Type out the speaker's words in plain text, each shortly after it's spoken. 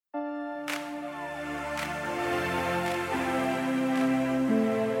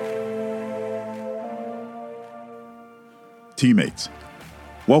Teammates,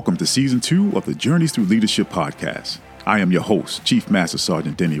 welcome to Season 2 of the Journeys Through Leadership podcast. I am your host, Chief Master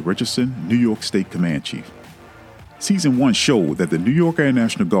Sergeant Denny Richardson, New York State Command Chief. Season 1 showed that the New York Air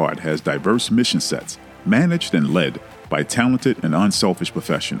National Guard has diverse mission sets, managed and led by talented and unselfish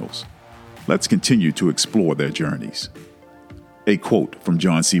professionals. Let's continue to explore their journeys. A quote from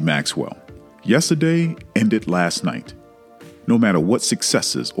John C. Maxwell: "Yesterday ended last night. No matter what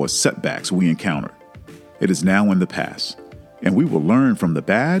successes or setbacks we encounter, it is now in the past, and we will learn from the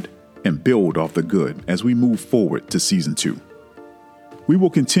bad and build off the good as we move forward to Season 2. We will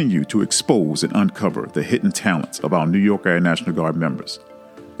continue to expose and uncover the hidden talents of our New York Air National Guard members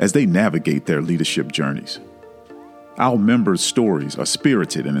as they navigate their leadership journeys. Our members' stories are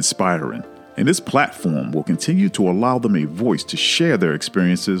spirited and inspiring, and this platform will continue to allow them a voice to share their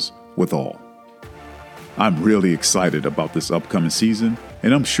experiences with all. I'm really excited about this upcoming season,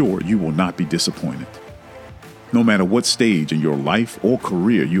 and I'm sure you will not be disappointed. No matter what stage in your life or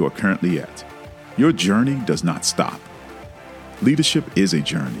career you are currently at, your journey does not stop. Leadership is a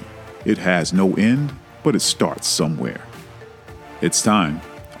journey. It has no end, but it starts somewhere. It's time.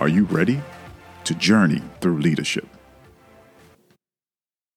 Are you ready to journey through leadership?